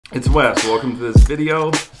It's Wes, welcome to this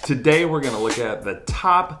video. Today we're gonna look at the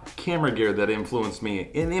top camera gear that influenced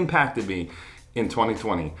me and impacted me in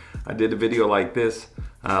 2020. I did a video like this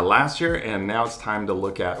last year, and now it's time to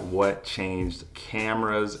look at what changed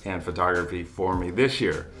cameras and photography for me this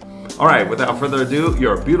year. All right, without further ado,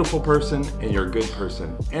 you're a beautiful person and you're a good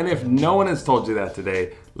person. And if no one has told you that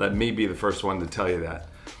today, let me be the first one to tell you that.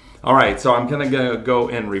 All right, so I'm gonna go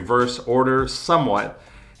in reverse order somewhat,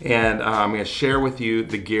 and I'm gonna share with you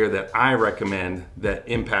the gear that I recommend that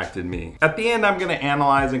impacted me. At the end, I'm gonna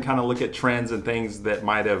analyze and kind of look at trends and things that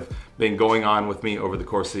might have been going on with me over the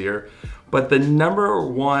course of the year. But the number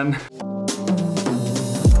one,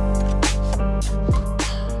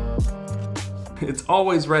 it's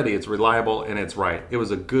always ready, it's reliable, and it's right. It was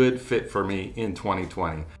a good fit for me in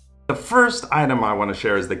 2020. The first item I wanna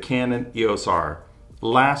share is the Canon EOS R.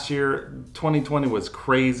 Last year, 2020 was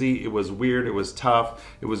crazy. It was weird, it was tough,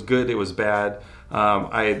 it was good, it was bad.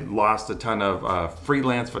 I lost a ton of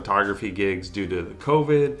freelance photography gigs due to the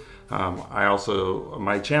COVID.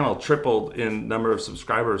 My channel tripled in number of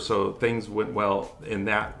subscribers, so things went well in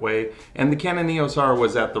that way. And the Canon EOS R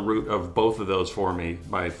was at the root of both of those for me.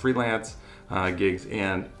 My freelance gigs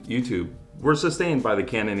and YouTube were sustained by the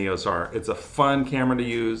Canon EOS R. It's a fun camera to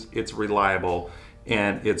use, it's reliable,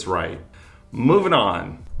 and it's right. Moving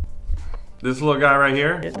on, this little guy right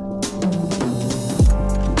here is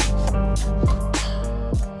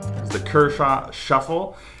the Kershaw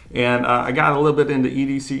Shuffle, and I got a little bit into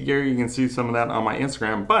EDC gear. You can see some of that on my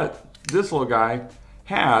Instagram, but this little guy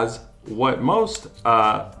has what most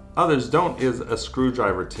others don't, is a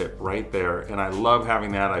screwdriver tip right there, and I love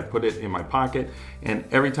having that. I put it in my pocket, and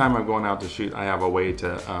every time I'm going out to shoot, I have a way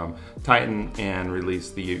to tighten and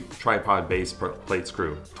release the tripod base plate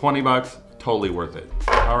screw. 20 bucks. Totally worth it.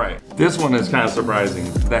 All right, this one is kind of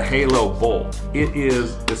surprising. The Halo Bolt. It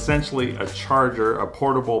is essentially a charger, a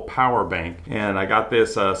portable power bank. And I got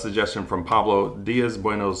this suggestion from Pablo Diaz,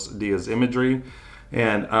 Buenos Dias Imagery.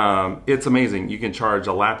 And it's amazing. You can charge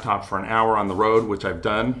a laptop for an hour on the road, which I've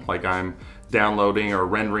done. Like I'm downloading or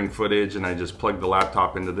rendering footage and I just plug the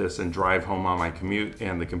laptop into this and drive home on my commute,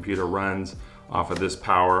 and the computer runs off of this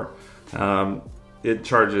power. It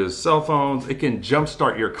charges cell phones. It can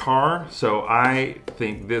jumpstart your car. So I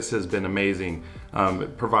think this has been amazing.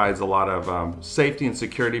 It provides a lot of safety and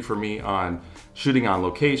security for me on shooting on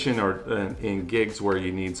location or in gigs where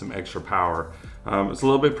you need some extra power. It's a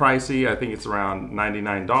little bit pricey. I think it's around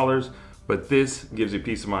 $99, but this gives you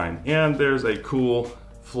peace of mind. And there's a cool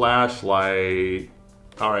flashlight.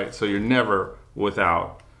 All right, so you're never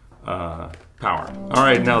without power. All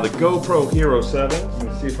right, now the GoPro Hero 7. Let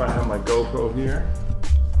me see if I have my GoPro here.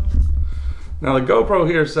 Now the GoPro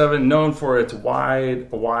Hero 7, known for its wide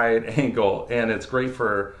angle, and it's great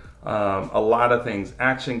for a lot of things,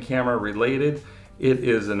 action camera related. It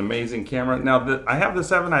is an amazing camera. Now I have the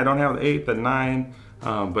 7, I don't have the 8, the 9,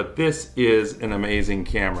 but this is an amazing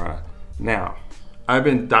camera. Now, I've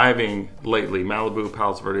been diving lately, Malibu,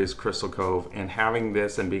 Palos Verdes, Crystal Cove, and having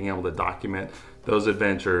this and being able to document those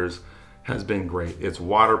adventures has been great. It's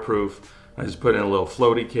waterproof. I just put in a little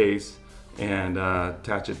floaty case and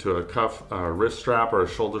attach it to a cuff, wrist strap or a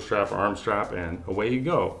shoulder strap or arm strap, and away you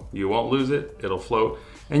go. You won't lose it, it'll float,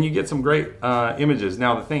 and you get some great images.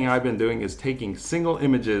 Now the thing I've been doing is taking single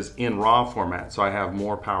images in RAW format, so I have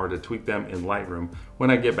more power to tweak them in Lightroom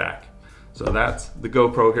when I get back. So that's the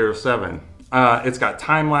GoPro Hero 7. It's got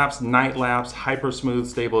time-lapse, night-lapse, hyper-smooth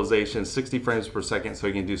stabilization, 60 frames per second, so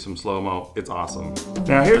you can do some slow-mo. It's awesome.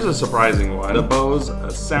 Now here's a surprising one. The Bose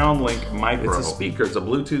SoundLink Micro. It's a speaker, it's a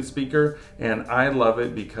Bluetooth speaker, and I love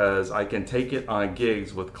it because I can take it on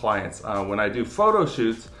gigs with clients. When I do photo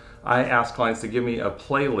shoots, I ask clients to give me a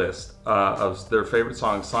playlist of their favorite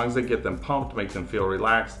songs that get them pumped, make them feel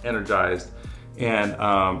relaxed, energized, and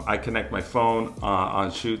I connect my phone on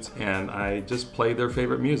shoots and I just play their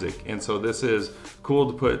favorite music. And so this is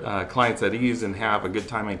cool to put clients at ease and have a good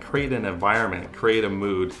time and create an environment, create a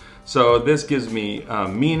mood. So this gives me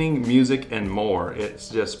meaning, music, and more. It's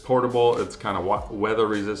just portable, it's kind of weather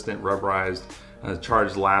resistant, rubberized,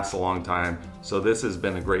 charge lasts a long time. So this has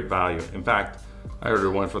been a great value. In fact, I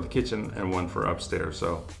ordered one for the kitchen and one for upstairs,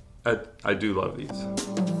 so I do love these.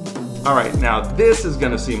 All right, now this is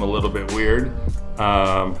gonna seem a little bit weird.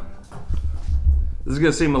 I'm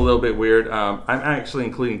actually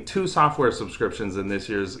including 2 software subscriptions in this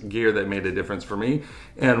year's gear that made a difference for me.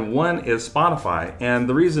 And one is Spotify. And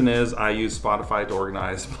the reason is I use Spotify to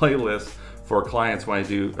organize playlists for clients when I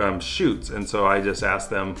do shoots. And so I just ask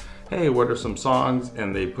them, hey, what are some songs?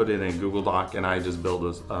 And they put it in Google Doc and I just build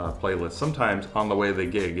a playlist. Sometimes on the way to the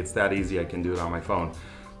gig, it's that easy, I can do it on my phone.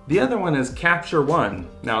 The other one is Capture One.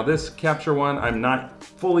 Now this Capture One, I'm not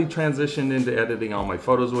fully transitioned into editing all my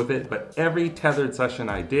photos with it, but every tethered session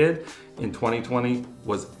I did in 2020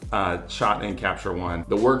 was shot in Capture One.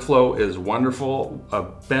 The workflow is wonderful. A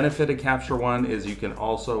benefit of Capture One is you can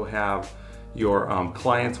also have your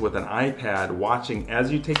clients with an iPad watching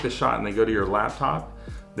as you take the shot and they go to your laptop,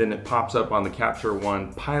 then it pops up on the Capture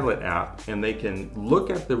One pilot app and they can look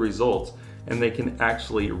at the results and they can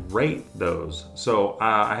actually rate those. So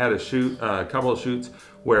I had a couple of shoots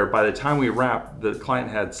where by the time we wrapped, the client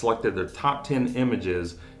had selected their top 10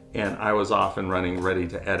 images and I was off and running ready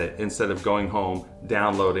to edit instead of going home,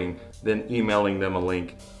 downloading, then emailing them a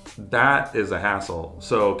link. That is a hassle.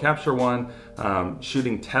 So Capture One,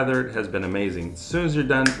 shooting tethered has been amazing. As soon as you're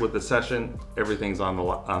done with the session, everything's on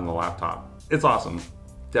the laptop. It's awesome.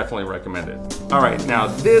 Definitely recommend it. All right, now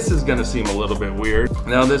this is gonna seem a little bit weird.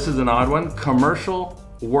 Now this is an odd one. Commercial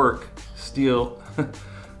work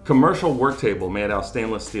table made out of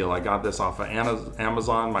stainless steel. I got this off of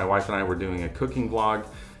Amazon. My wife and I were doing a cooking vlog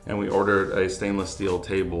and we ordered a stainless steel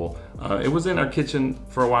table. It was in our kitchen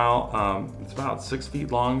for a while. It's about 6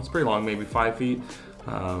 feet long. It's pretty long, maybe 5 feet,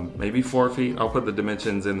 maybe 4 feet. I'll put the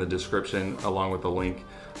dimensions in the description along with the link.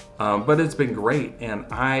 But it's been great and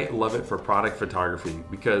I love it for product photography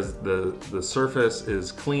because the surface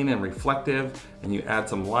is clean and reflective and you add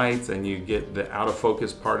some lights and you get the out of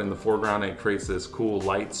focus part in the foreground and it creates this cool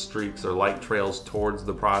light streaks or light trails towards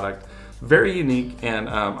the product. Very unique and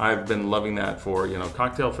I've been loving that for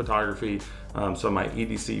cocktail photography. So my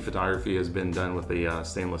EDC photography has been done with the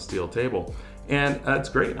stainless steel table. And it's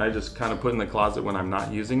great. I just kind of put in the closet when I'm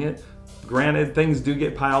not using it. Granted, things do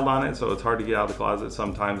get piled on it, so it's hard to get out of the closet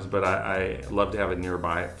sometimes, but I love to have it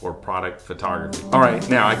nearby for product photography. All right,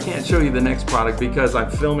 now I can't show you the next product because I'm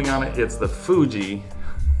filming on it. It's the Fuji.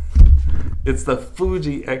 It's the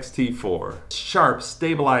Fuji X-T4. Sharp,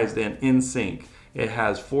 stabilized, and in sync. It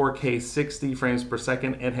has 4K 60 frames per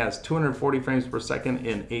second. It has 240 frames per second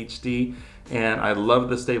in HD, and I love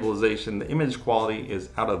the stabilization. The image quality is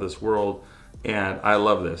out of this world. And I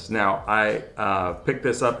love this. Now, I picked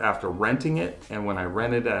this up after renting it, and when I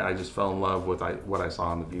rented it, I just fell in love with what I saw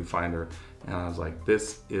on the viewfinder, and I was like,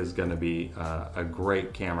 this is gonna be a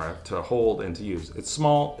great camera to hold and to use. It's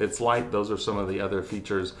small, it's light, those are some of the other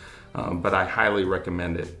features, but I highly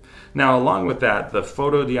recommend it. Now, along with that, the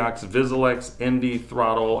Fotodiox VisulX ND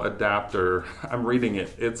throttle adapter, I'm reading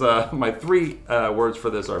it. It's my three words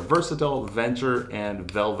for this are versatile, venture,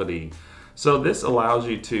 and velvety. So this allows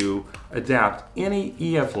you to adapt any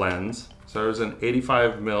EF lens. So there's an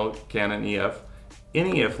 85mm Canon EF,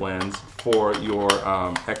 any EF lens for your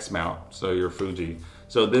X mount, so your Fuji.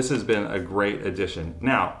 So this has been a great addition.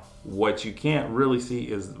 Now, what you can't really see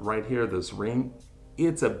is right here, this ring.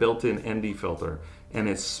 It's a built-in ND filter and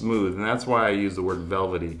it's smooth. And that's why I use the word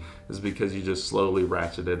velvety, is because you just slowly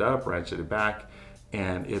ratchet it up, ratchet it back,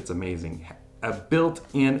 and it's amazing. A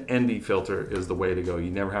built-in ND filter is the way to go.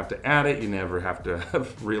 You never have to add it. You never have to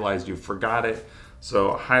realize you forgot it.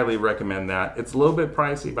 So highly recommend that. It's a little bit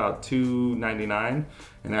pricey, about $2.99.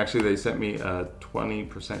 And actually they sent me a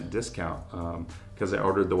 20% discount because I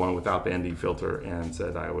ordered the one without the ND filter and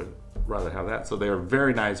said I would rather have that. So they are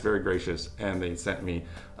very nice, very gracious, and they sent me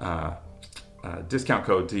a discount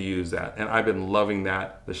code to use that. And I've been loving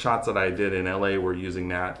that. The shots that I did in LA were using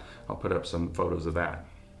that. I'll put up some photos of that.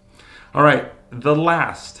 All right, the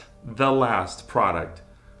last product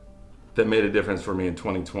that made a difference for me in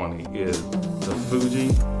 2020 is the Fuji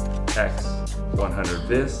X100.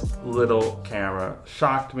 This little camera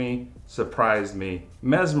shocked me, surprised me,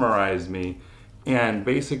 mesmerized me, and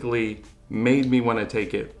basically made me want to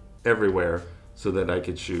take it everywhere so that I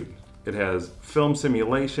could shoot. It has film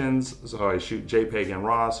simulations, so I shoot JPEG and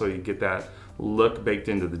RAW, so you get that look baked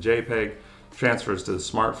into the JPEG. Transfers to the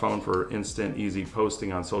smartphone for instant, easy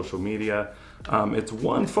posting on social media. It's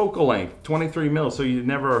one focal length, 23mm, so you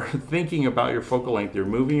never are thinking about your focal length. You're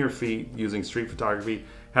moving your feet using street photography.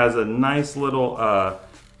 Has a nice little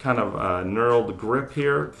kind of knurled grip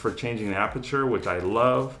here for changing the aperture, which I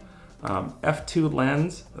love. F2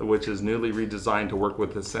 lens, which is newly redesigned to work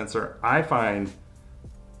with the sensor. I find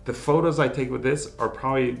the photos I take with this are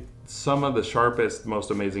probably some of the sharpest,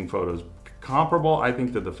 most amazing photos. Comparable, I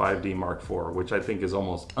think, to the 5D Mark IV, which I think is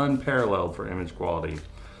almost unparalleled for image quality.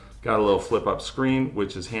 Got a little flip up screen,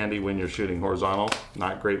 which is handy when you're shooting horizontal,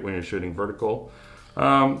 not great when you're shooting vertical.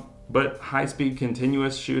 But high speed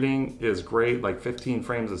continuous shooting is great, like 15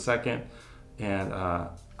 frames a second. And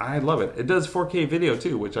I love it. It does 4K video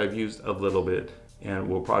too, which I've used a little bit and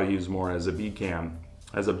will probably use more as a B cam.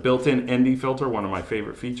 Has a built-in ND filter, one of my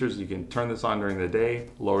favorite features. You can turn this on during the day,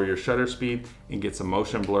 lower your shutter speed, and get some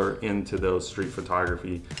motion blur into those street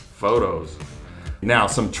photography photos. Now,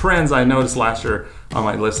 some trends I noticed last year on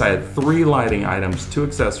my list. I had 3 lighting items, 2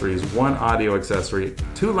 accessories, 1 audio accessory,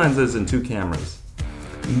 2 lenses, and 2 cameras.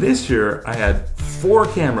 This year, I had 4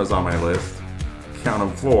 cameras on my list, count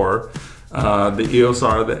them 4. The EOS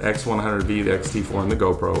R, the X100V, the X-T4, and the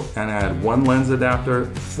GoPro. And I had 1 lens adapter,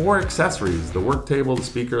 4 accessories, the work table, the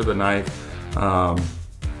speaker, the knife,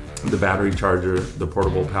 the battery charger, the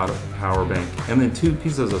portable power bank, and then 2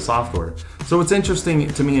 pieces of software. So what's interesting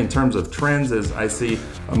to me in terms of trends is I see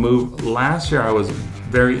a move. Last year I was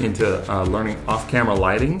very into learning off-camera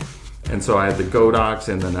lighting, and so I had the Godox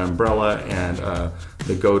and an umbrella and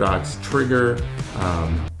the Godox trigger,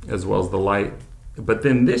 as well as the light. But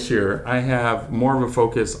then this year I have more of a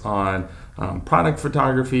focus on product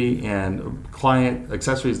photography and client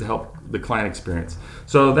accessories to help the client experience.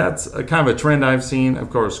 So that's a kind of a trend I've seen. Of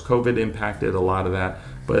course, COVID impacted a lot of that,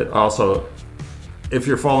 but also if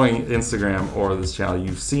you're following Instagram or this channel,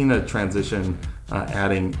 you've seen a transition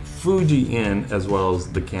adding Fuji in as well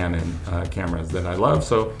as the Canon cameras that I love.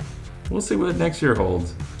 So we'll see what next year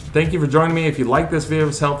holds. Thank you for joining me. If you like this video, it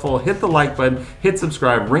was helpful, hit the like button, hit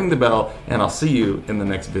subscribe, ring the bell, and I'll see you in the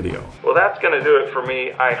next video. Well, that's gonna do it for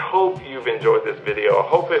me. I hope you've enjoyed this video. I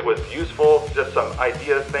hope it was useful, just some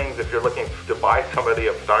ideas, things if you're looking to buy somebody,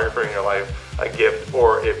 a photographer in your life, a gift,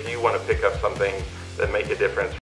 or if you wanna pick up something that make a difference